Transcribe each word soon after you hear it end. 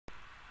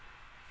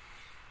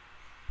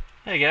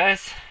Hey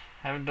guys,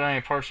 haven't done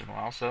any parts in a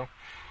while, so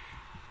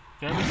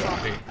gonna be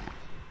sloppy.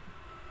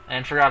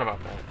 And forgot about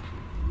that.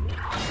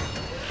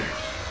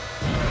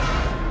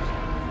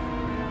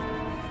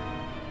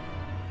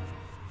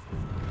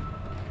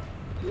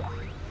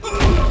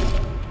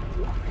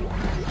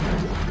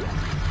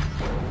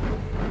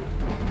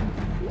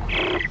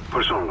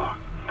 Person log,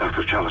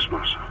 Dr. Chalice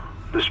Mercer.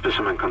 The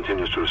specimen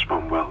continues to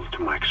respond well to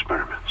my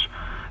experiments.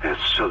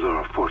 Its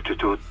cellular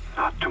fortitude,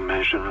 not to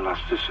mention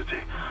elasticity,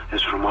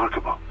 is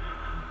remarkable.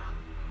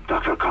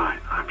 Dr.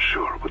 Kine, I'm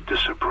sure, would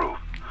disapprove.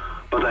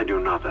 But I do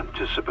not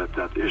anticipate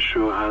that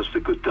issue, as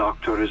the good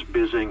doctor is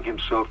busying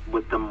himself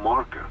with the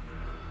marker.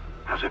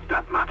 As if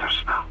that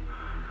matters now.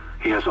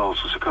 He has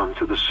also succumbed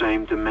to the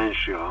same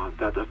dementia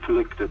that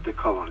afflicted the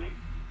colony.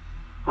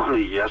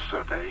 Only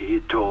yesterday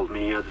he told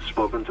me he had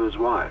spoken to his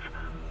wife.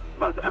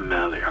 But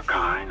Amelia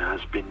Kine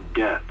has been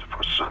dead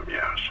for some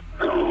years.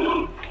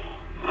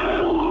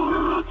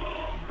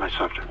 My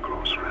subject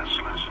grows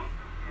restless.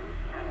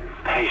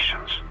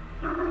 Patience.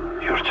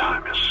 Your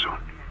time is soon.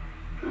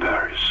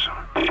 Very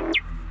soon.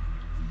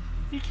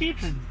 He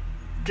keeps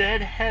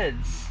dead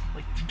heads,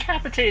 like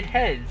decapitated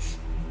heads,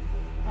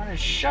 on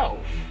his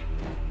shelf.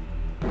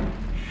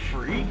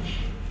 Freak.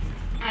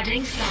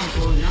 Adding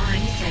sample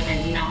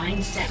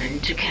 9797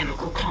 to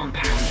chemical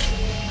compound.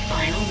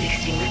 Final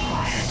mixing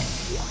required.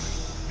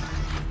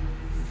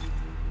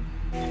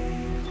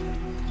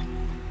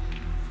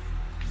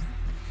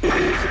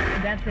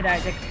 That's it,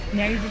 Isaac.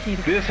 Now you just need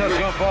to... This has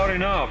gone far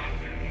enough.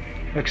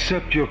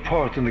 Accept your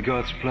part in the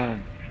God's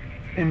plan.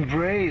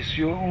 Embrace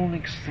your own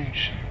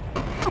extinction.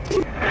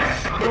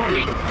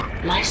 Warning.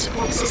 Life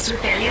support system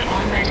failure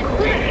on medical What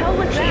the deck. hell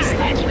was Please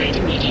that? evacuate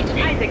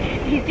immediately. Isaac,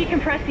 he's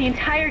decompressed the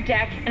entire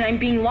deck, and I'm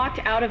being locked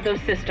out of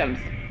those systems.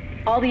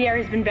 All the air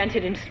has been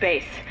vented into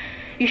space.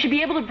 You should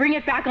be able to bring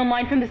it back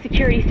online from the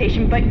security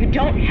station, but you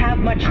don't have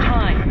much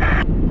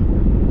time.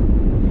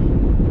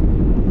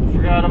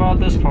 Forgot about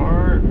this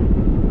part.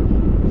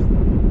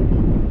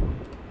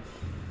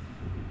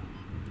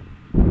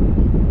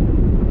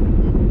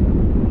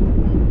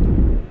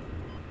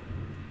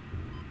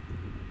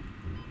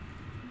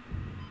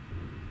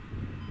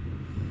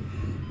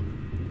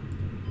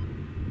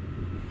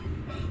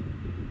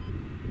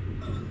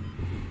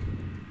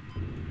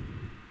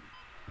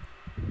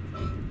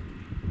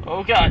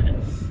 Oh god.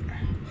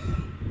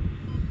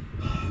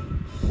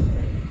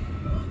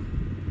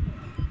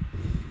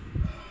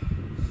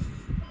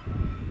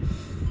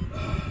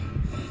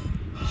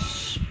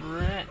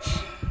 Sprint.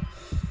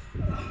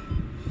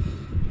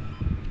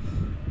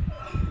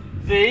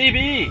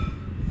 Baby!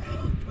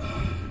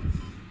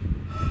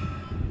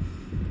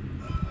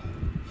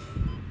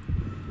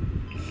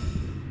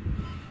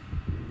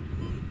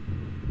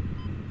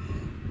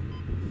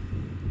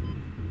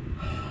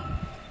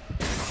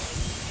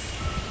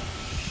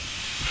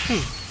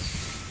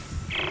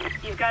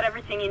 You've got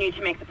everything you need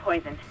to make the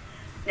poison.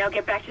 Now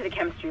get back to the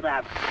chemistry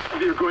lab.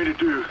 What are you going to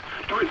do?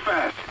 Do it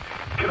fast.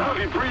 Can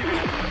hardly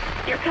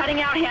breathe. You're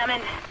cutting out,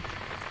 Hammond.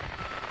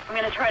 I'm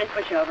gonna try to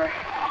switch over.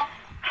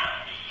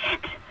 Shit.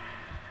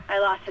 I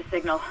lost his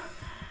signal.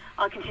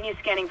 I'll continue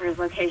scanning for his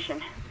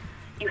location.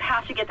 You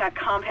have to get that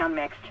compound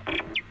mixed.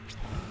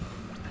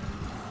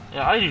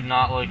 Yeah, I do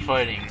not like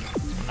fighting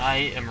when I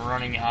am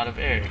running out of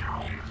air.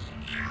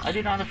 I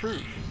do not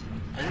approve.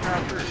 I do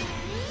not approve.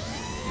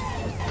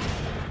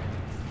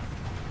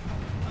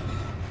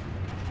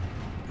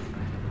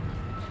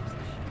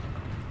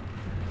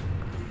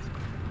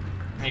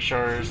 Make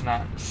sure it's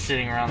not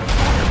sitting around the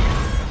corner.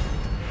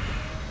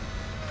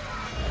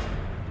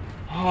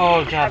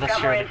 Oh god, I've that's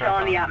got more scared the crap intel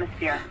out on the of me.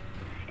 atmosphere.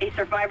 A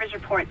survivor's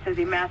report says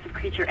a massive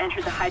creature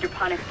entered the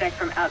hydroponics deck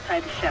from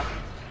outside the ship.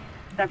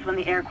 That's when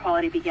the air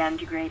quality began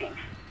degrading.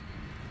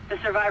 The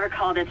survivor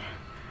called it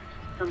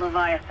the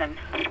Leviathan.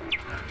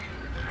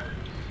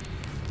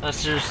 That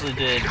seriously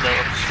did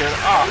scared.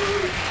 Oh.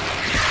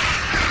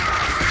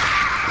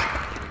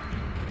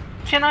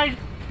 Can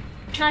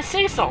I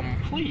say something,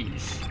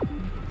 please?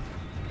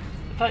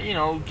 I thought, you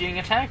know, getting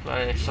attacked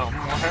by something or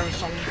having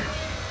some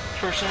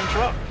person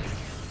interrupt.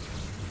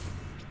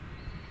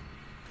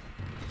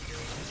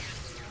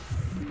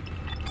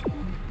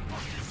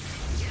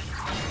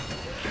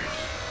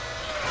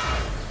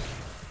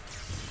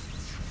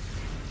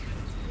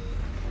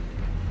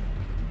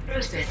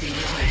 Processing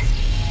request.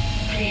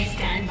 Please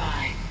stand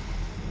by.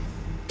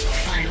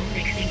 Final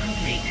mixing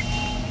complete.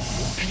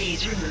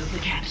 Please remove the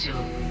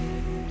capsule.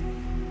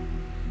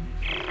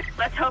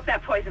 Let's hope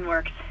that poison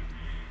works.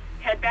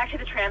 Head back to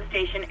the tram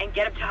station and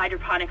get up to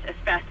hydroponics as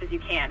fast as you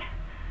can.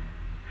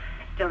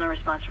 Still no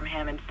response from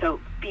Hammond, so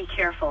be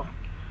careful.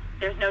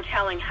 There's no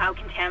telling how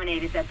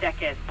contaminated that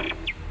deck is.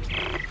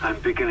 I'm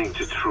beginning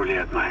to truly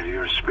admire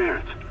your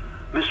spirit,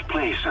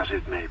 misplaced as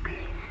it may be.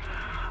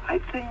 I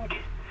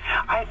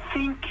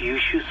think you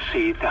should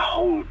see the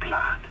whole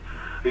plan.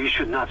 You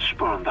should not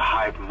spurn the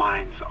hive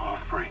mind's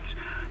offerings.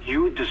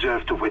 You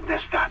deserve to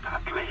witness that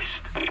at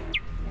least.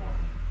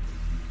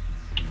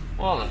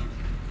 Well then.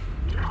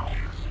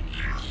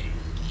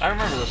 I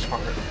remember this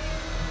part.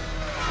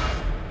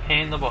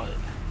 Pain in the butt.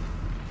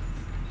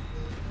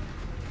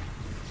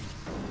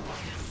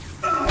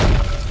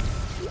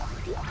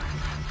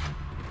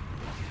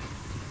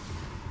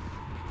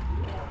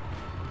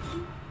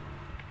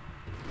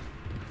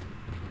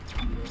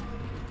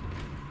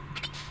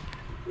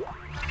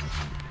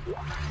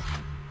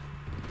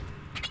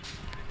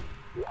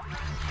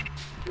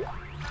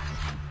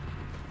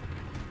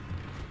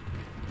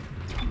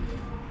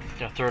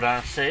 Gotta throw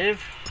down a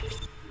save.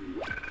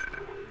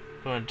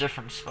 Go in a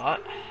different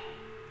spot.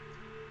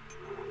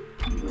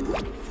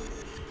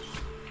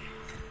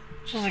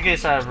 Just in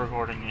case I have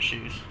recording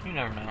issues. You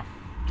never know.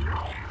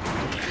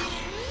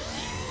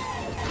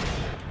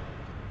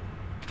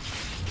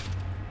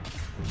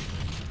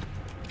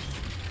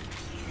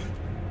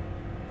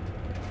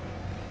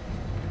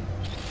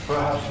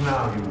 Perhaps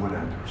now you will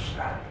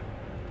understand.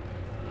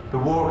 The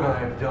work I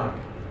have done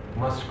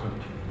must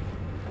continue.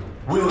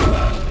 Will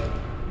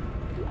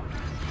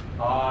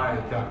I,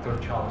 Dr.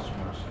 Charles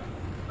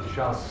Mercer,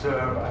 shall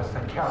serve as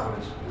the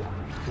catalyst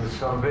to the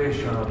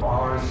salvation of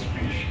our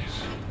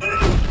species.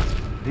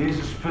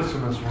 These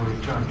specimens will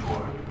return to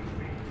Earth with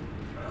me.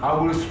 I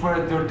will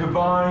spread their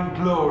divine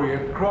glory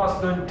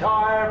across the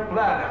entire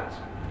planet.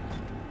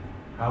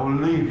 I will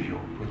leave you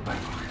with my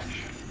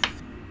creation.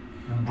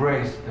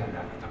 Embrace the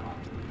inevitable.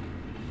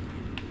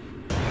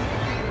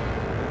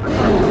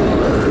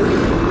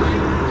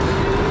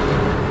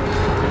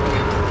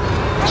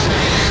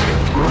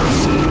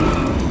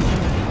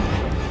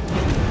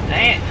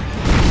 Damn.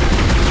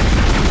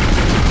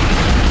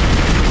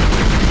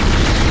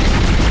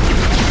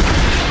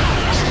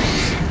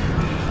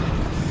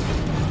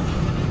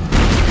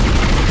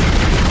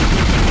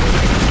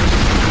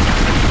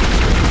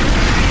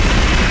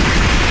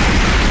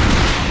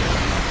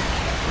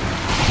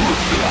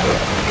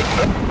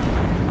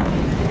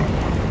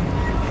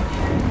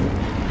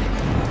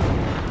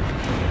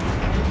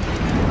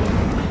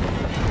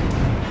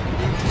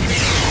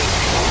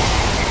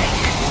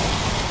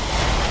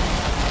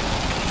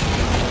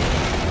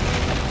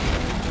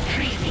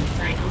 Freezing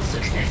cycle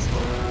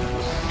successful.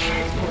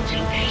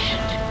 Transporting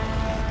patient.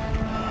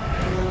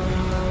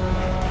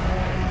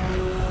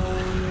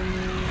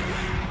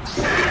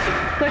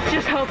 Let's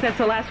just hope that's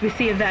the last we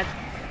see of that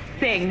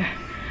thing.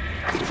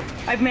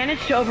 I've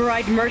managed to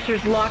override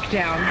Mercer's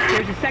lockdown.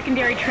 There's a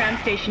secondary tram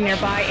station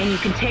nearby, and you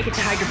can take it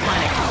to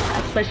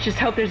Hydroponics. Let's just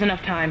hope there's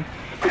enough time.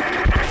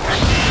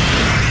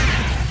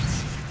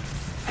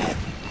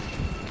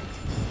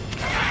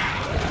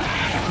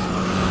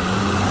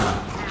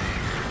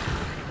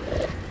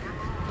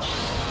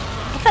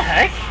 What the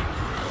heck?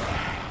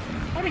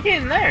 How did he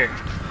get in there?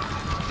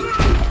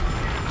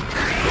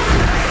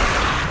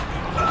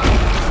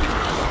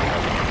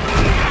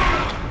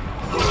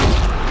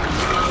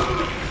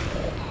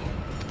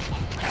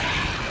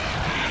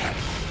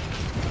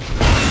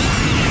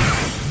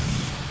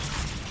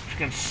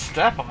 Freaking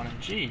step on it,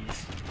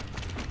 jeez.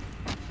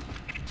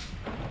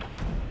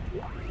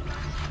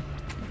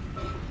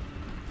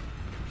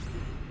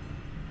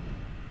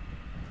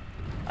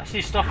 I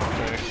see stuff up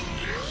there.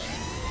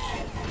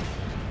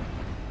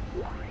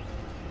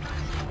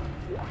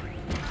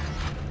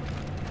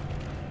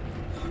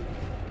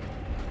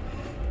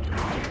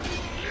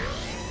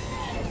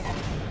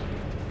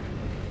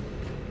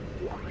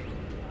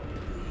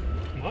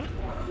 What?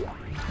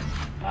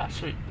 Ah,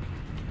 sweet.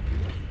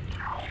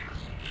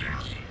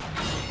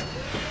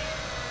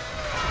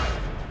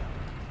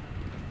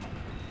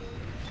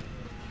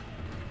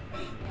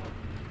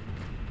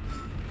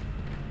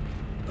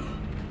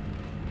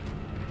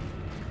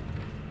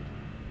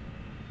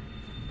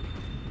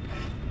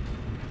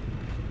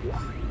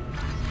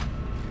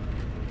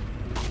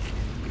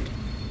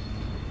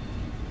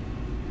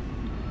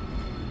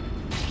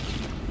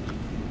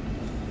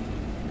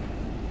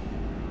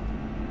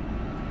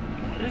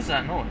 What is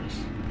that noise?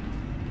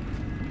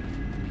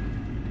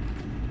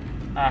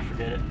 Ah,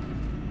 forget it.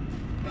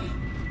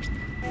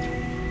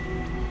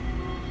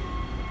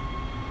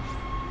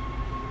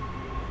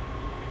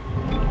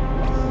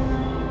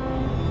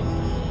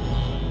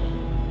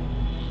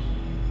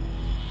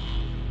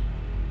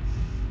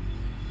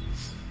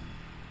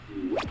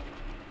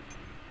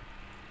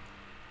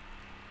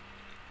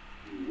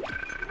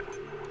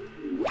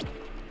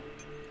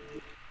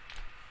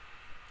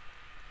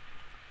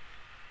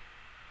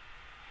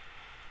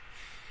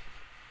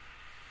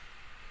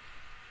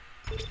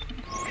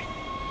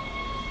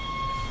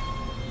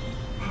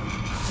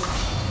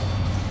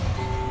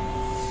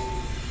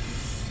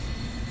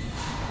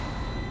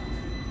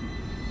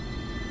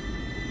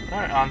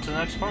 Alright, on to the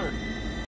next part.